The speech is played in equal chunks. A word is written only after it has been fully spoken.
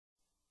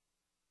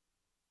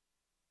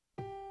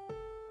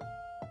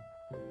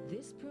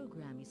This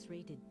program is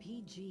rated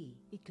PG.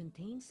 It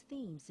contains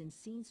themes and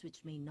scenes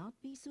which may not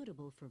be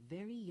suitable for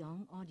very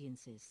young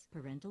audiences.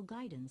 Parental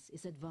guidance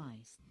is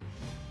advised.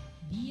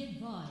 Be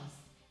advised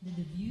that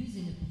the views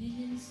and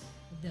opinions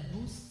of the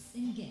hosts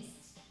and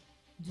guests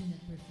do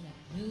not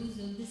reflect those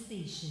of the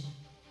station.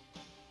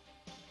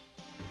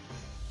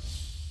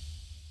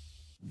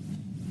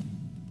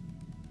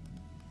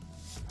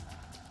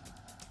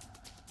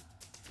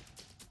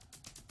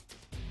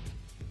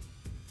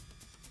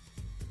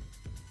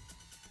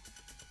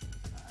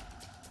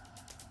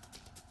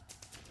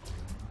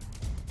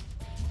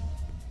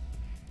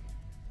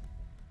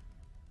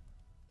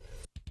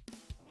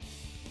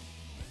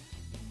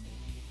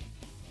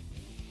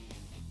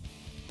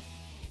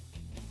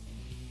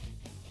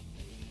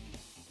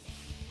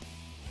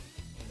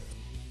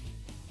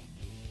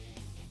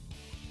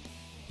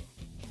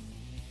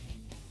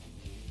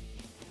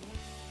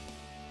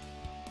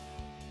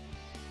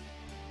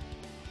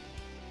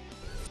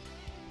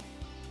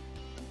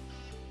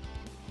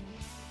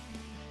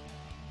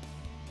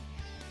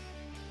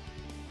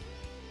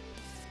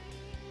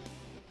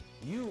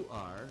 You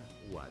are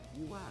what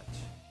you watch.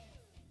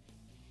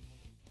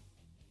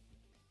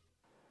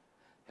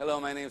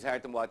 Hello, my name is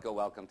Harriton Watko.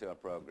 Welcome to our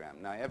program.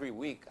 Now, every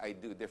week I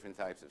do different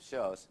types of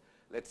shows.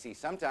 Let's see,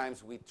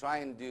 sometimes we try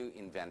and do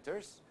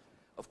inventors.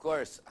 Of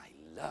course, I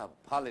love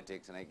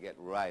politics and I get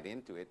right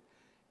into it.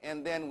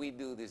 And then we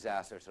do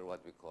disasters, or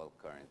what we call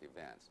current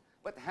events.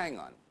 But hang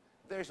on,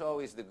 there's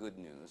always the good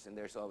news, and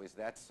there's always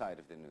that side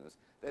of the news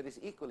that is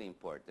equally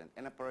important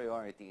and a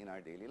priority in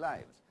our daily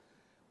lives.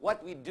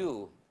 What we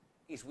do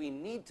is we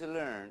need to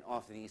learn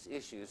of these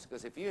issues,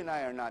 because if you and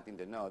I are not in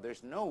the know,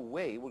 there's no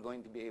way we're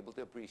going to be able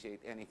to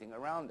appreciate anything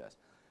around us.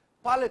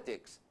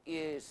 Politics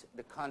is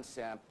the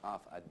concept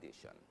of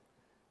addition.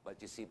 But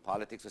you see,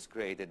 politics was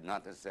created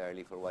not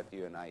necessarily for what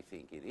you and I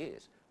think it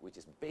is, which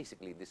is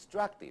basically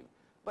destructive,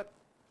 but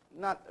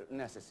not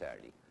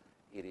necessarily.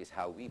 It is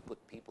how we put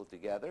people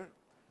together,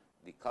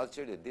 the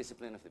culture, the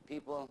discipline of the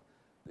people,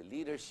 the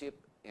leadership,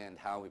 and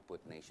how we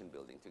put nation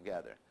building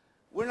together.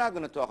 We're not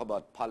going to talk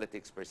about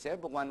politics per se,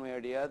 but one way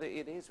or the other,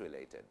 it is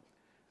related.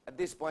 At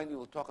this point, we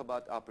will talk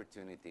about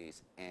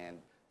opportunities and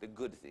the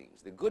good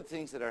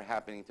things that are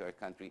happening to our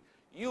country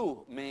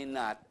you may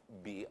not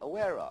be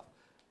aware of.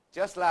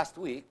 Just last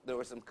week, there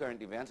were some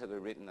current events that were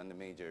written on the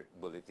major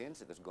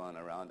bulletins. It has gone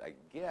around, I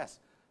guess,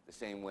 the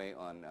same way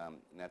on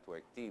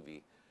network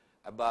TV,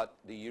 about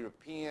the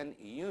European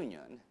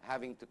Union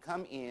having to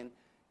come in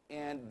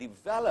and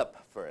develop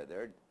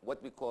further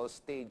what we call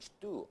stage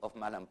 2 of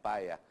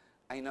Malampaya.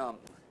 I know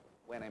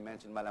when I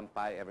mention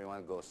Malampaya,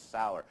 everyone goes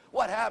sour.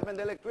 What happened?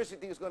 The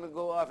electricity is going to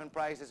go off and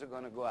prices are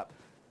going to go up.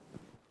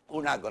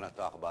 We're not going to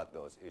talk about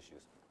those issues.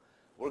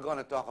 We're going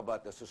to talk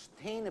about the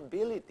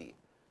sustainability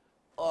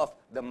of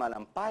the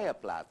Malampaya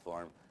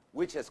platform,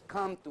 which has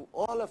come to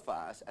all of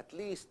us, at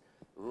least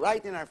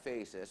right in our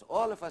faces,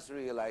 all of us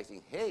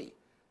realizing, hey,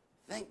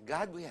 thank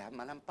God we have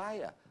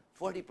Malampaya,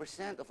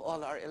 40% of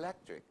all our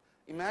electric.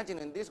 Imagine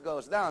when this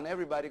goes down,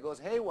 everybody goes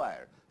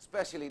haywire,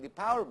 especially the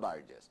power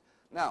barges.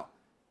 Now,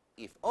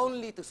 if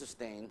only to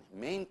sustain,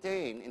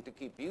 maintain, and to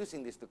keep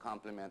using this to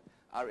complement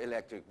our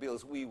electric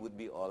bills, we would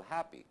be all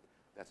happy.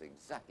 That's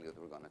exactly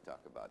what we're going to talk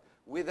about.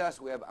 With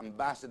us, we have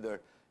Ambassador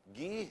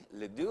Guy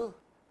Ledoux.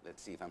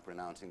 Let's see if I'm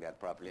pronouncing that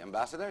properly.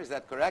 Ambassador, is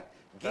that correct?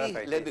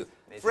 Guy Ledoux.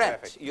 It's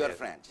French. perfect. You're Yes.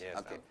 French. Yes,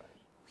 Okay. I'm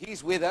French.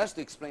 He's with us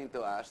to explain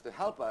to us, to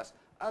help us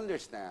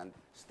understand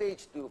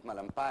stage 2 of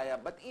Malampaya.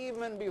 But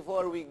even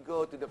before we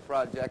go to the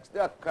projects,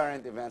 the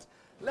current events,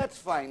 let's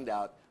find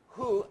out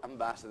who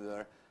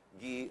Ambassador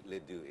Guy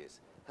Ledoux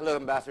is. Hello,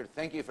 Ambassador.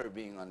 Thank you for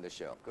being on the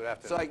show. Good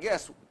afternoon. So I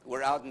guess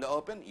we're out in the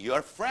open.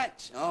 You're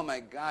French. Oh, my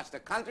gosh. The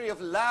country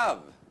of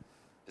love.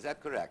 Is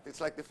that correct?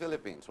 It's like the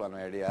Philippines, one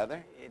way or the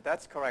other?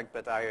 That's correct,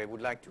 but I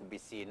would like to be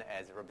seen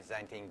as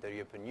representing the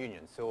European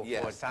Union. So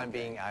Yes, for the time okay.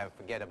 being, I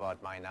forget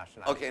about my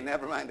nationality. Okay,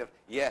 never mind.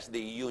 Yes, the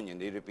Union,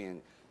 the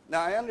European.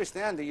 Now, I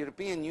understand the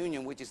European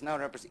Union, which is now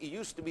represented, it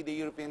used to be the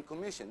European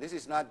Commission. This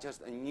is not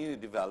just a new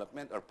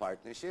development or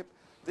partnership.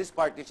 This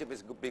partnership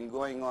has been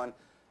going on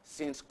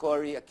since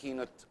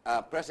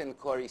President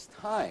Cory's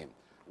time,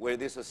 where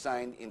this was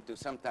signed into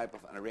some type of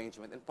an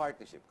arrangement and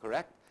partnership,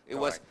 correct? It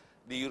was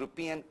the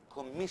European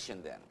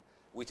Commission then,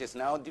 which has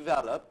now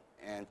developed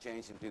and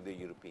changed into the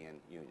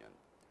European Union.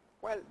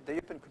 Well, the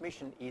European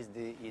Commission is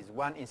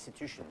one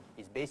institution.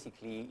 It's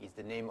basically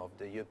the name of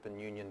the European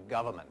Union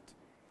government.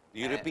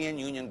 The European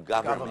Union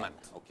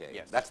government. Okay,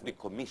 Yes. that's the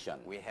Commission.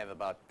 We have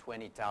about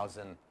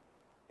 20,000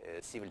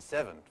 civil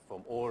servants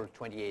from all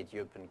 28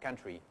 European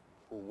countries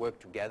who work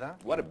together.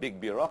 What a big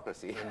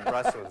bureaucracy. In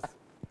Brussels.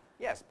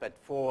 Yes, but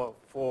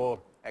for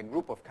a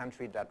group of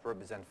countries that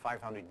represent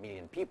 500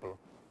 million people,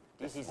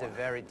 this is a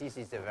very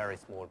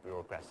small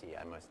bureaucracy,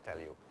 I must tell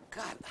you.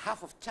 God,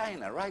 half of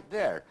China, right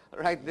there,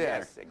 right there.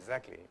 Yes,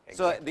 exactly.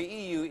 So the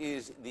EU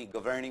is the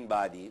governing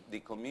body.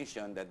 The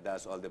Commission that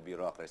does all the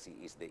bureaucracy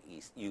is the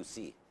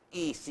EUC.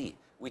 EC,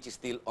 which is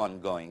still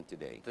ongoing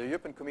today? The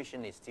European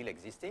Commission is still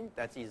existing.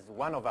 That is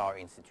one of our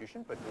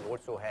institutions, but we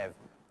also have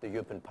the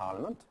European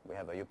Parliament. We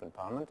have a European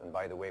Parliament, and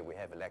by the way, we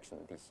have election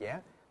this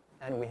year.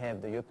 And we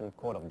have the European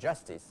Court of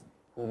Justice,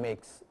 who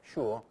makes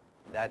sure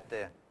that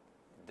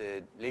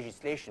the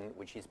legislation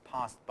which is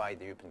passed by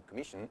the European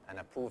Commission and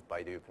approved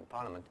by the European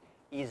Parliament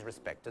is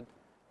respected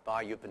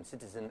by European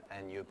citizens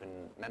and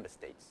European member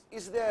states.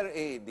 Is there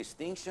a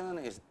distinction?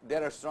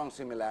 There are strong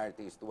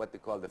similarities to what they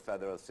call the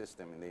federal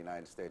system in the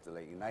United States,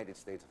 the United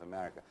States of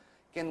America.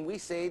 Can we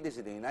say this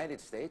is the United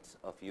States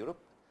of Europe?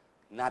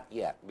 Not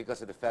yet,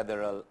 because of the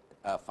federal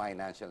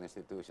financial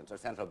institutions or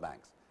central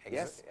banks.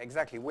 Yes?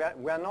 Exactly. We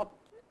are not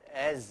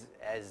as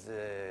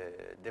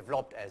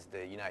developed as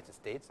the United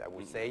States, I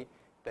would say,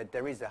 but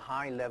there is a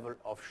high level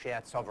of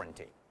shared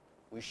sovereignty.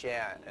 We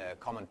share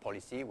common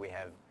policy. We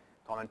have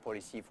common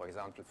policy, for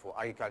example, for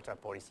agriculture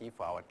policy,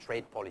 for our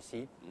trade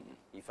policy.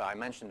 If I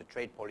mention the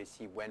trade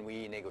policy, when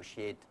we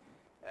negotiate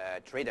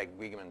trade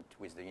agreement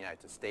with the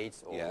United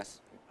States, or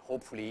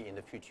hopefully in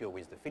the future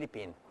with the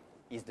Philippines,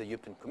 is the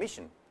European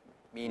Commission,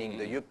 meaning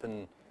the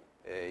European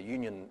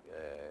Union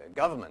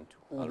government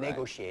who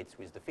negotiates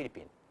with the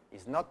Philippines.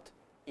 It's not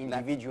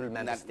individual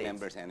member states.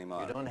 Members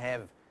anymore. You don't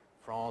have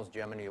France,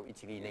 Germany, or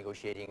Italy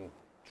negotiating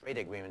trade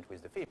agreement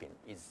with the Philippines.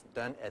 It's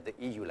done at the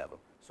EU level.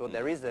 So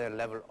there is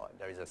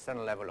a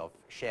certain level of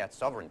shared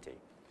sovereignty.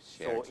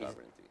 Shared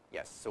sovereignty.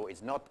 Yes. So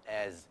it's not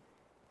as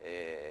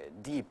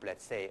deep,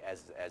 let's say,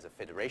 as a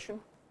federation,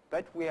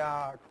 but we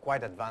are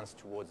quite advanced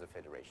towards a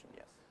federation.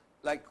 Yes.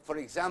 Like, for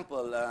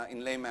example,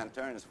 in layman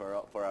terms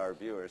for our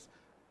viewers,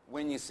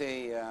 when you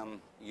say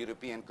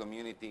European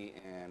community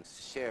and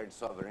shared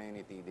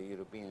sovereignty, the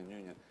European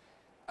Union,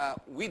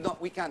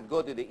 we can't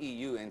go to the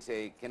EU and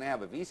say, can I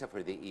have a visa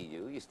for the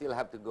EU? You still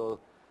have to go,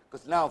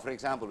 because now, for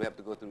example, we have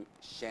to go through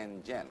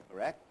Schengen,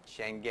 correct?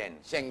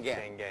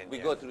 Schengen. We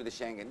go through the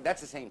Schengen.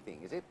 That's the same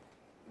thing, is it?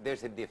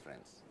 There's a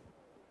difference.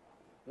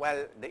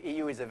 Well, the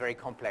EU is a very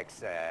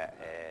complex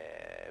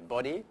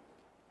body,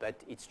 but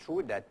it's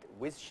true that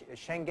with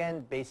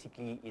Schengen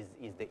basically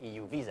is the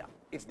EU visa.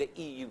 It's the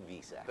EU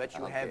visa. But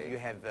you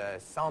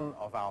have some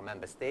of our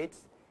member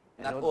states.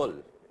 Not all.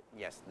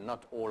 Yes,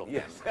 not all of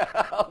them.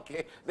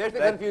 Okay, there's the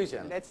but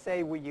confusion. Let's say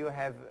you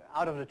have,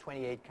 out of the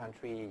 28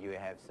 countries, you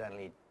have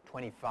certainly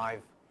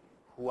 25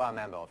 who are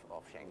members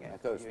of Schengen. I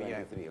thought it was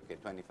 23, okay,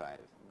 25.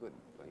 Good.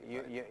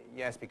 25.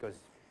 Yes, because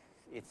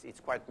it's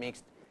quite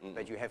mixed,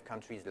 but you have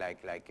countries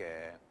like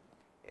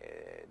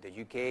the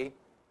UK,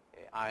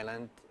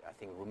 Ireland, I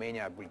think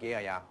Romania,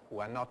 Bulgaria, who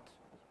are not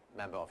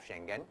members of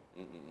Schengen.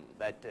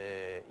 But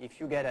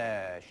if you get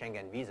a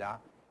Schengen visa,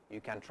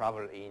 you can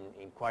travel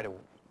in quite a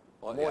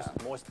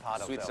most part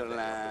of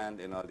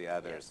Switzerland and all the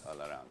others all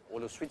around.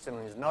 Although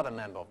Switzerland is not a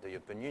member of the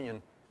European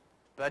Union,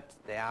 but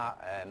they are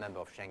a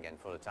member of Schengen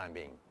for the time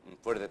being.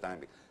 For the time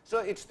being. So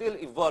it's still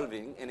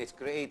evolving, and it's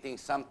creating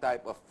some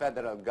type of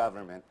federal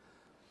government,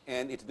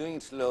 and it's doing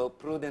it slow,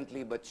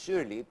 prudently, but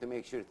surely to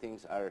make sure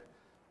things are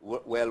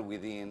well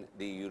within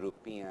the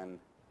European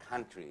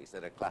countries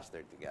that are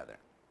clustered together.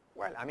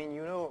 Well, I mean,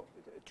 you know,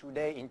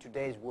 today, in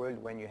today's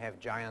world, when you have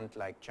giants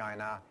like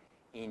China,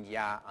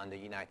 India, and the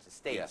United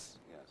States,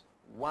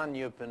 one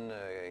European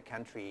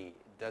country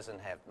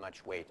doesn't have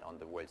much weight on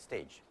the world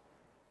stage.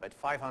 But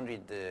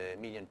 500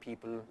 million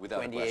people, without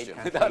 28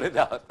 countries, without a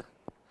doubt.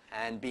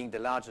 And being the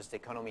largest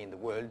economy in the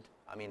world,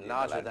 I mean,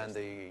 larger than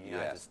the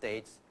United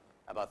States,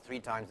 about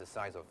 3 times the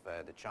size of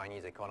the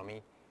Chinese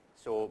economy.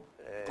 So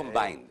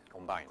combined.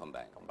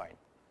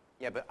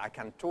 Yeah, but I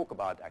can talk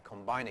about a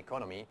combined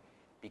economy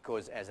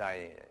because, as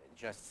I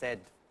just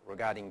said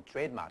regarding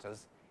trade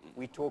matters,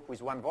 we talk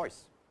with one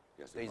voice.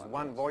 There is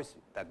one voice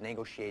that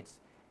negotiates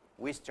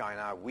with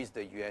China, with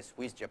the US,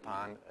 with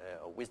Japan,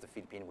 or with the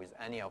Philippines, with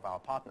any of our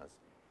partners.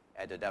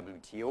 At the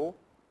WTO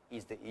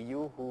is the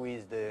EU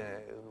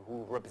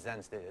who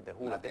represents the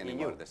whole of the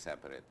EU. They're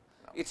separate.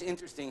 No. It's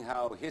interesting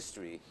how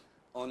history,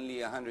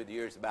 only 100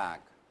 years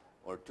back,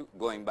 or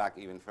going back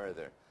even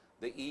further,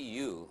 the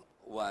EU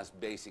was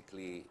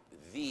basically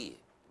the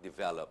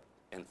developed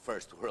and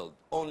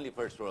only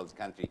first world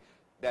country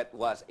that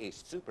was a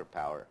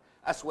superpower,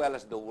 as well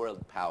as the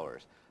world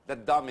powers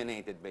that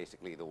dominated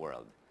basically the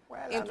world.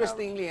 Well,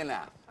 interestingly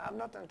enough. I'm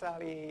not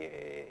entirely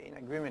in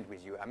agreement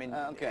with you. I mean,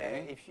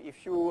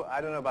 if you,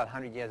 I don't know about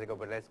 100 years ago,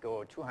 but let's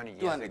go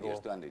 200 years ago.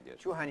 200 years.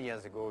 200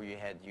 years ago, you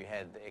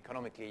had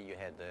economically, you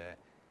had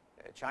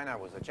China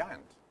was a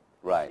giant.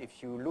 Right.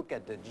 If you look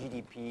at the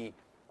GDP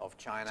of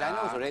China.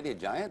 China was already a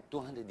giant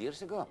 200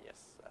 years ago? Yes.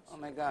 Oh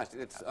my gosh,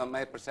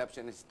 my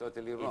perception is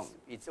totally wrong.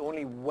 It's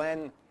only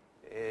when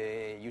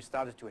you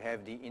started to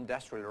have the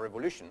Industrial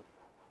Revolution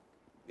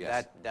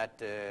that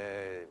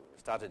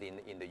started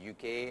in the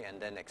UK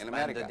and then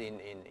expanded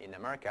in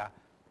America,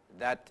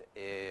 that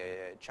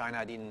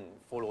China didn't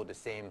follow the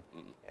same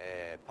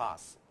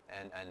path.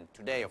 And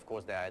today, of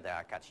course, they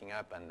are catching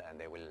up, and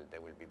they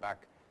will be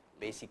back,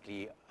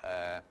 basically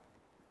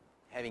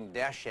having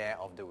their share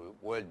of the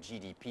world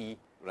GDP,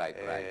 right.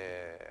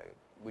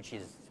 which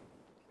is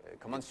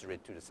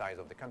commensurate to the size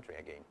of the country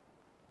again.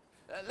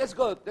 Let's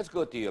go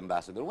to you,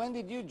 Ambassador. When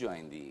did you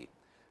join the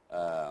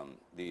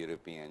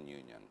European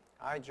Union?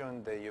 I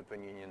joined the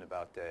European Union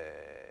about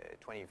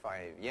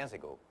 25 years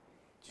ago.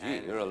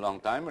 Gee, you're a long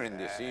timer in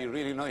this. So you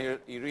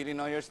really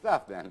know your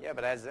stuff then. Yeah,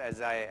 but as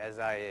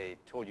I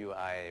told you,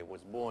 I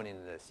was born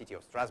in the city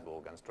of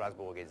Strasbourg, and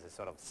Strasbourg is a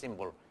sort of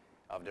symbol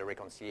of the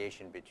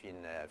reconciliation between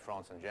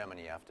France and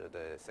Germany after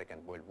the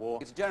Second World War.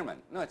 It's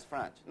German. No, it's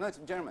French. No, it's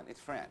German.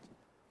 It's French.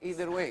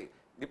 Either way,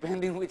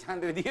 depending which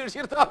 100 years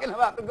you're talking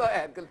about. Go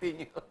ahead,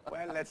 continue.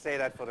 Well, let's say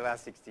that for the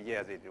last 60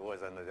 years it was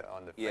on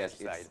the French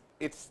side.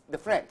 It's the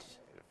French.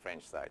 The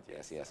French side,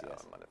 yes. Yes.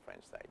 On the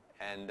French side.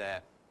 And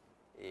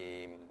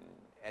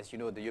as you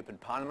know, the European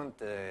Parliament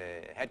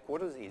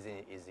headquarters is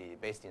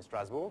based in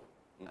Strasbourg,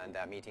 and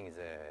our meeting is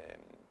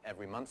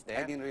every month there.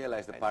 I didn't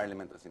realize the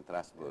Parliament was in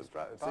Strasbourg.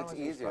 So it's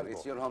easier.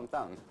 It's your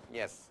hometown.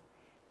 Yes.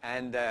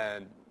 And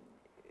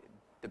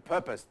the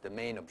purpose, the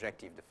main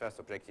objective, the first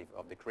objective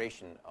of the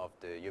creation of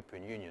the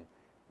European Union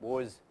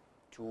was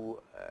to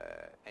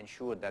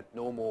ensure that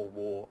no more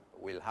war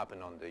will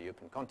happen on the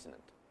European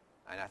continent.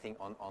 And I think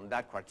on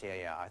that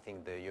criteria, I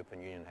think the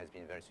European Union has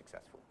been very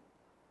successful.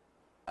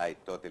 I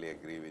totally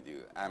agree with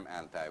you. I'm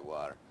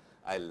anti-war.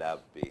 I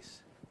love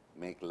peace.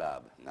 Make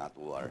love, not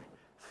war.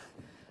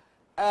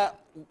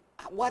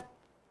 What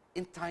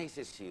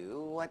entices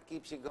you? What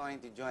keeps you going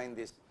to join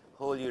this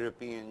whole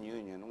European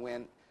Union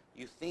when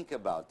you think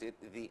about it,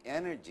 the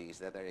energies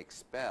that are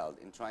expelled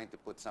in trying to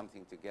put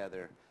something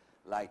together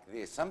like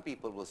this? Some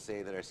people will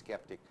say that are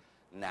skeptic,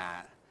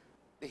 nah,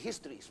 the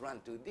history is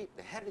run too deep.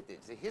 The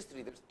heritage, the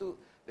history,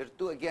 they're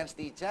two against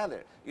each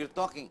other. You're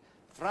talking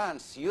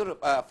France,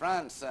 Europe,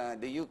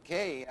 the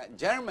UK,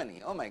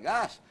 Germany. Oh my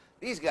gosh,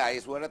 these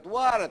guys were at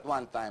war at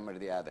one time or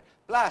the other.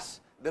 Plus,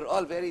 they're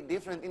all very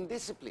different in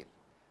discipline.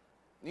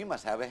 You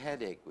must have a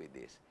headache with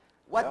this.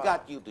 What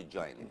got you to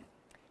join it?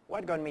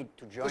 What got me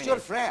to join? Because you're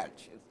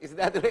French. Is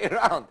that the way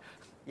around?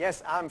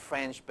 Yes, I'm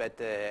French, but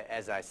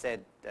as I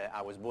said,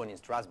 I was born in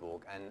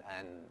Strasbourg, and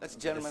that's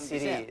German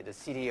the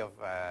city of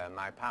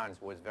my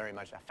parents was very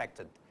much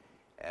affected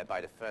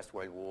by the First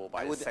World War,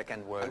 by the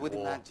Second World War. I would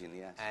imagine,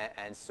 yes.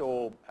 And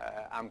so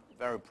I'm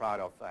very proud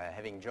of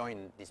having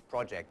joined this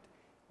project,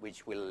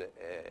 which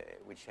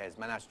has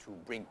managed to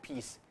bring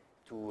peace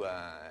to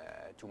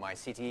my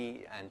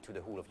city and to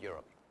the whole of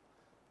Europe.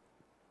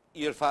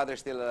 Your father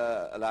still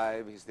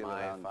alive? He's still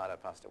around? My father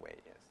passed away,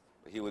 yes.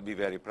 He would be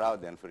very proud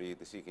then for you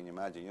to see. Can you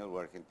imagine? You're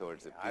working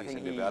towards the peace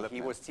and development.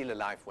 He was still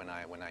alive when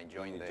I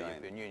joined the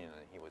European Union,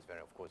 and he was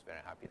of course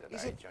very happy that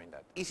I joined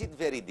that. Is it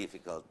very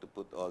difficult to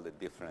put all the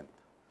different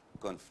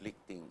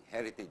conflicting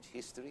heritage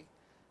history?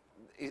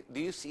 Do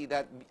you see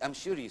that? I'm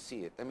sure you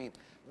see it. I mean,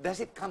 does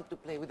it come to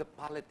play with the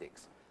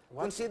politics?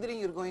 Considering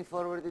you're going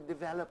forward with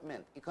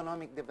development,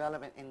 economic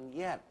development, and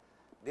yet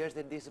there's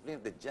the discipline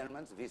of the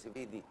Germans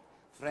vis-a-vis the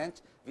French,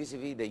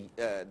 vis-a-vis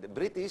the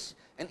British,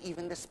 and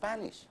even the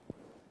Spanish.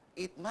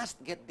 It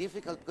must get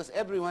difficult because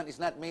everyone is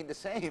not made the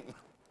same.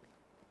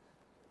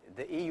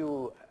 The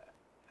EU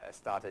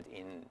started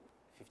in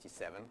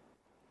 '57,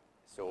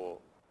 so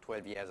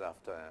 12 years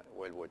after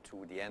World War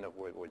II, the end of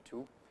World War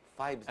II.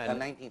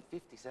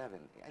 1957.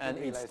 And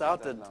it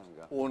started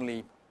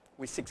only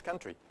with 6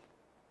 countries.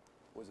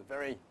 It was a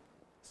very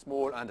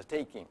small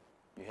undertaking.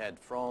 You had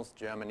France,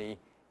 Germany,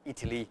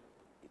 Italy,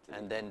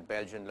 and then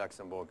Belgium,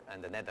 Luxembourg,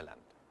 and the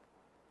Netherlands.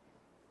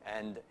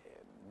 And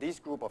this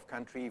group of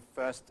countries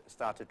first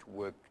started to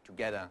work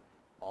together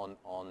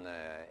on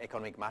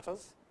economic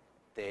matters.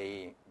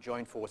 They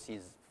joined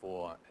forces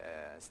for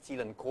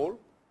steel and coal.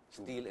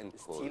 Steel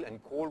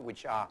and coal,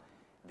 which are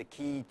the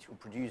key to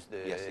produce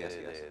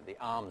the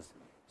arms.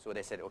 So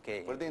they said,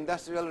 okay. For the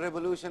Industrial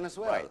Revolution as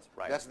well.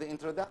 Right. That's the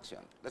introduction.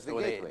 That's the so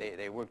gateway.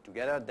 They worked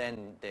together.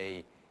 Then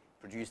they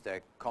produced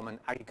a common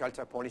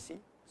agriculture policy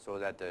so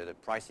that the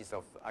prices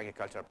of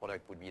agricultural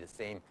products would be the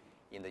same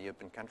in the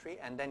European country.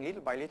 And then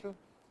little by little,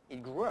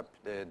 it grew up.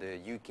 The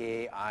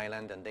UK,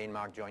 Ireland, and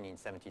Denmark joined in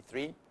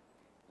 '73.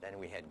 Then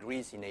we had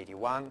Greece in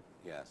 '81.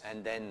 Yes.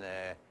 And then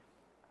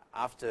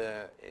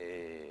after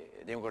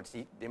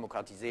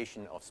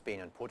democratization of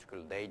Spain and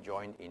Portugal, they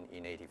joined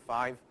in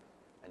 '85.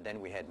 And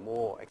then we had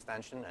more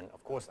extension. And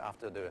of course,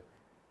 after the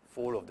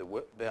fall of the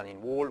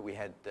Berlin Wall, we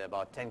had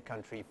about 10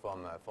 countries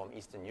from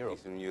Eastern Europe,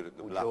 who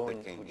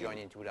joined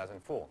in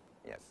 2004.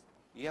 Yes.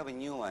 You have a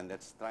new one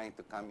that's trying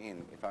to come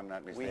in, if I'm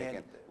not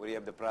mistaken, where you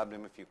have the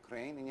problem of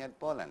Ukraine and you had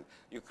Poland.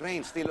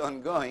 Ukraine's still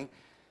ongoing,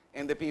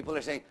 and the people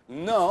are saying,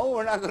 no,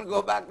 we're not going to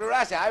go back to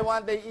Russia. I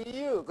want the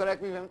EU.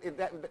 Correct me if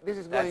this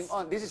is going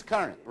on. This is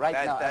current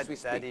now as we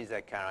speak. That is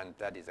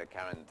a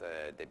current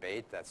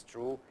debate. That's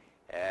true.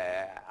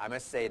 I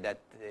must say that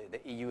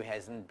the EU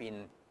hasn't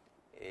been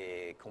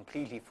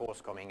completely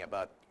forthcoming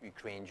about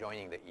Ukraine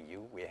joining the EU.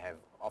 We have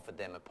offered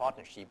them a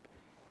partnership,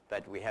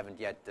 but we haven't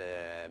yet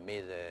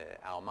made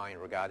our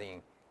mind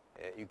regarding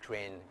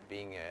Ukraine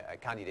being a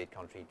candidate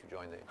country to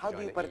join the EU. How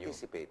do you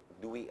participate?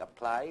 Do we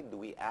apply? Do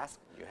we ask?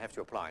 You have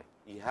to apply.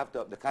 You have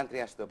to. The country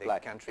has to apply.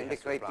 And the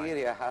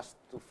criteria has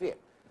to fit.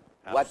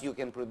 What you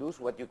can produce,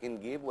 what you can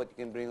give, what you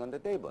can bring on the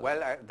table.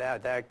 Well, there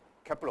are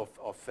couple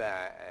of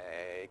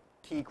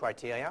key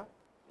criteria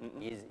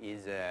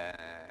is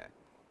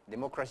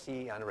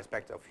democracy and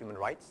respect of human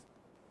rights.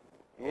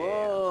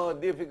 Whoa,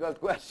 difficult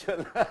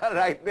question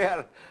right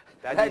there.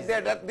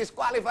 That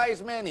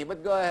disqualifies many,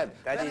 but go ahead.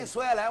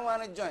 Venezuela, I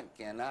want to join.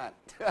 Cannot.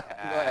 Go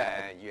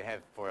ahead. You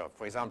have,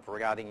 for example,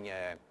 regarding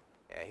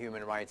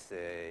human rights,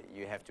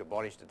 you have to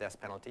abolish the death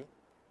penalty.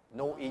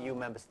 No EU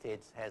member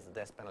state has the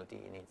death penalty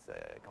in its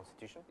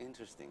constitution.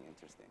 Interesting,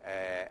 interesting.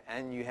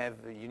 And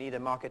you need a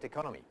market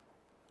economy.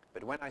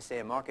 But when I say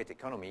a market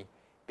economy,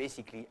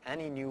 basically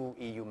any new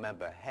EU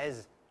member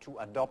has to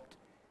adopt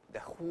the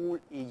whole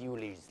EU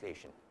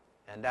legislation.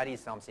 And that is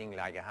something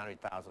like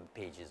 100,000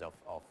 pages of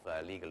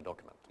legal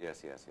document.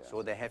 Yes, yes, yes.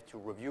 So they have to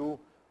review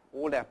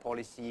all their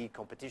policy,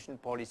 competition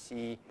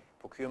policy,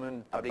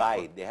 procurement.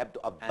 They have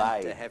to abide.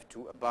 And they have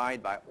to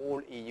abide by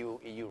all EU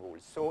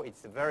rules. So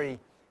it's a very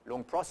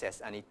long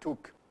process, and it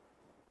took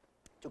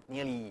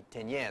nearly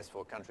 10 years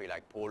for a country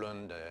like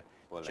Poland,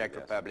 Czech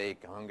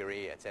Republic,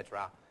 Hungary,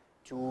 etc.,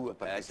 to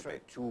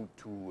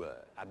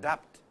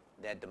adapt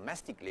their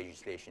domestic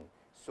legislation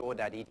so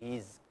that it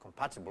is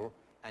compatible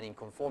and in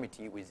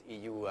conformity with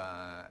EU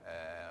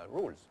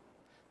rules.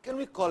 Can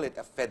we call it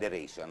a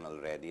federation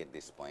already at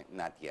this point?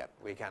 Not yet.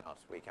 We cannot.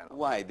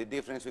 Why? The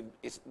difference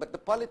is, but the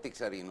politics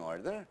are in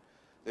order.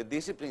 The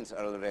disciplines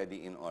are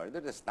already in order.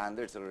 The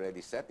standards are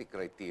already set. The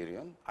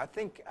criterion. I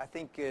think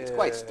it's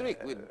quite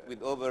strict with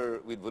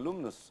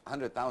voluminous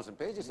 100,000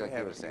 pages, like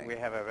you were saying. We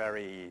have a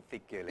very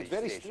thick legislation. It's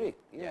very strict.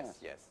 Yeah.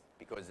 Yes,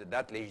 because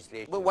that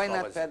legislation. But why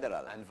not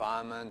federal?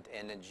 Environment,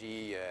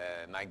 energy,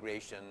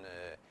 migration.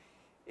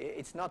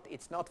 It's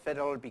not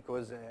federal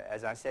because,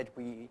 as I said,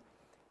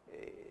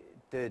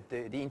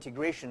 the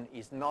integration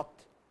is not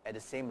at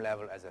the same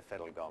level as a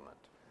federal government.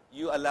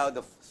 You allow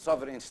the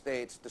sovereign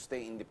states to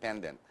stay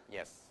independent.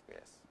 Yes.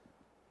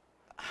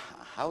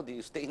 How do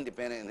you stay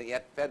independent and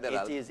yet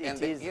federal?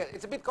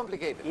 It's a bit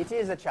complicated. It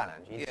is a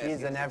challenge. It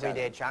is an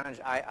everyday challenge.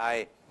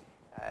 I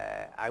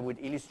would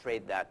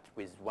illustrate that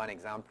with one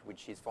example,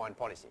 which is foreign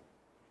policy.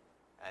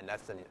 And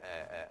that's an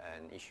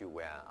issue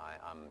where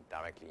I'm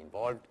directly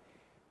involved.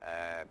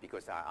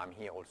 Because I'm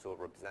here also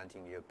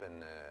representing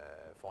European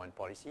foreign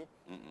policy.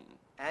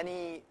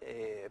 Any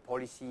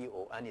policy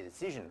or any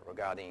decision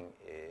regarding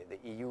the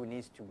EU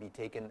needs to be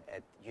taken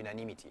at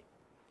unanimity.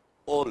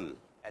 All.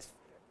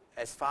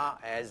 As far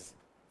as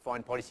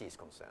foreign policy is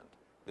concerned.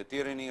 The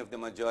tyranny of the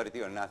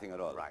majority or nothing at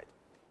all. Right.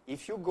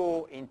 If you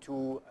go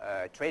into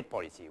trade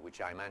policy,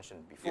 which I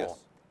mentioned before,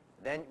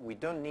 then we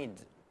don't need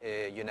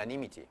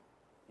unanimity.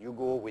 You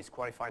go with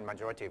qualified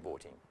majority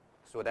voting.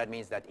 So that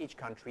means that each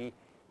country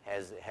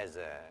has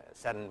a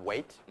certain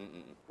weight,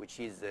 which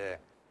is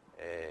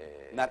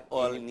not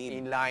all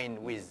in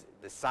line with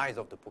the size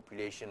of the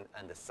population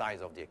and the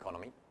size of the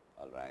economy.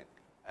 All right.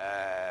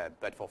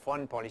 But for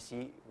foreign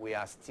policy, we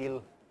are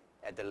still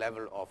at the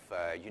level of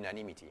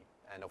unanimity,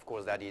 and of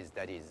course that is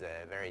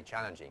very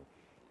challenging.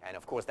 And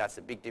of course that's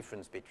a big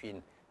difference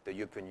between the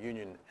European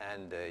Union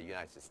and the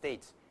United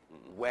States,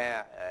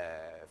 where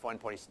foreign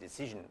policy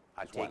decisions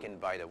are taken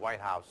by the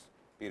White House.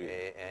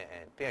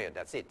 Period.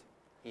 That's it.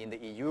 In the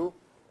EU,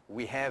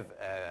 we have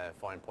a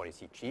foreign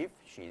policy chief.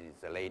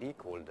 She's a lady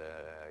called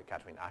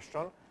Catherine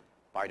Ashton.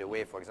 By the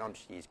way, for example,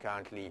 she is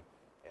currently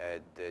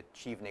the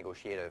chief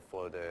negotiator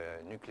for the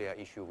nuclear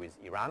issue with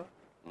Iran.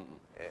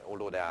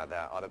 Although there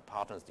are other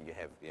partners that you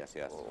have,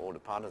 all the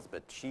partners,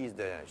 but she's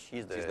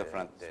the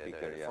front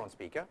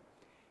speaker.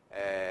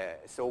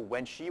 So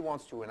when she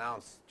wants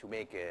to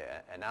make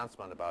an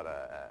announcement about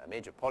a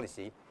major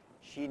policy,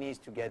 she needs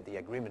to get the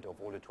agreement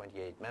of all the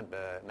 28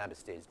 member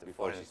states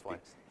before she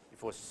speaks.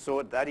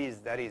 So that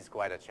is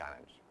quite a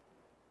challenge.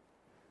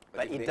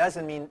 But it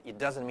doesn't mean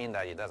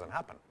that it doesn't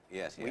happen.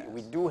 Yes.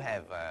 We do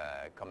have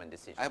a common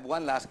decision. I have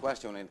one last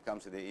question when it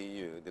comes to the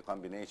EU, the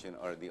combination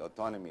or the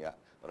autonomy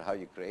or how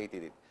you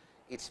created it.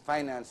 It's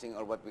financing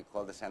or what we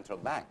call the central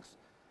banks.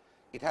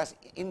 It has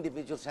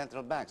individual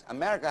central banks.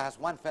 America has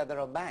one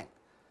federal bank.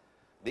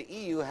 The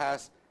EU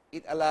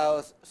it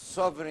allows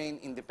sovereign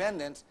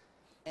independence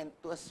and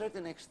to a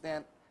certain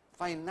extent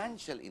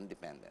financial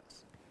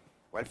independence.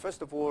 Well,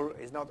 first of all,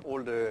 it's not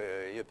all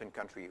the European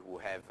countries who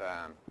have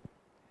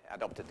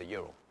adopted the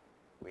euro.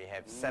 We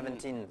have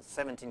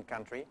 17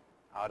 countries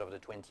out of the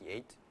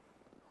 28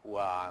 who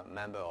are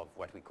member of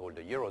what we call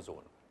the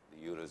Eurozone.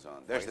 The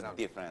Eurozone. There's a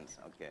difference.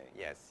 Okay.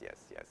 Yes.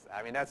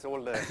 I mean, that's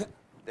all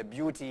the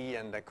beauty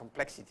and the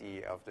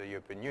complexity of the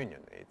European Union.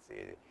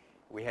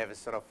 We have a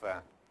sort of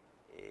a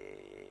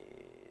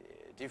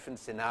different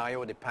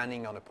scenario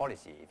depending on the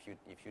policy.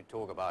 If you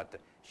talk about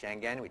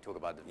Schengen, we talk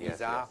about the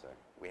visa. Yes,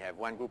 we have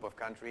one group of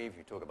countries. If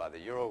you talk about the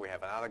euro, we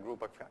have another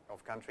group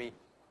of countries.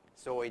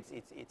 So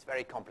it's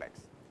very complex.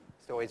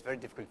 So it's very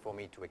difficult for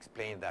me to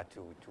explain that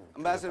to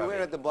Ambassador, we're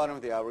at the bottom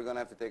of the hour. We're going to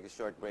have to take a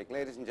short break.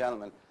 Ladies and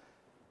gentlemen,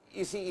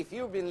 you see, if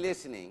you've been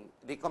listening,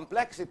 the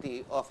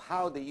complexity of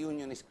how the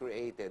union is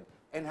created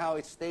and how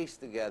it stays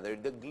together,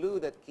 the glue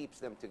that keeps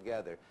them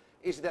together,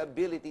 is the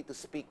ability to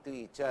speak to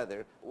each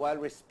other while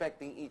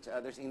respecting each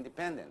other's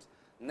independence.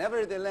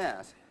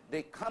 Nevertheless,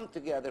 They come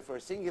together for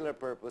a singular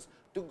purpose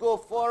to go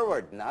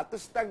forward, not to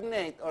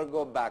stagnate or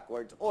go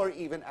backwards or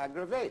even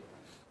aggravate.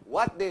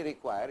 What they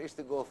require is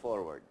to go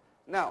forward.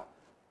 Now,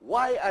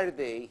 why are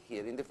they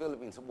here in the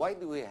Philippines? Why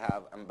do we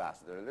have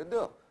Ambassador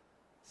Ledoux?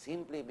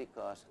 Simply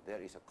because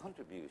there is a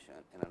contribution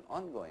and an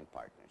ongoing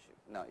partnership.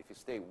 Now, if you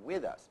stay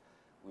with us,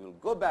 we will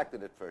go back to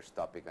that first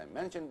topic I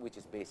mentioned, which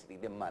is basically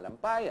the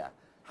Malampaya.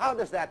 How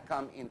does that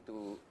come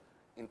into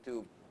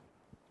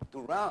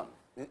round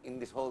in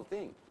this whole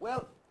thing?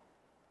 Well,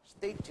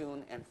 stay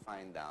tuned and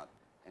find out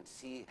and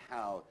see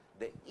how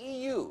the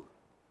EU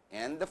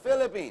and the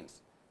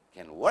Philippines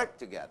can work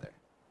together.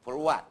 For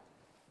what?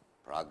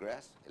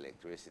 Progress,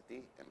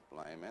 electricity,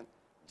 employment.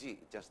 Gee,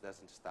 it just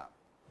doesn't stop.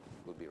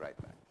 We'll be right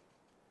back.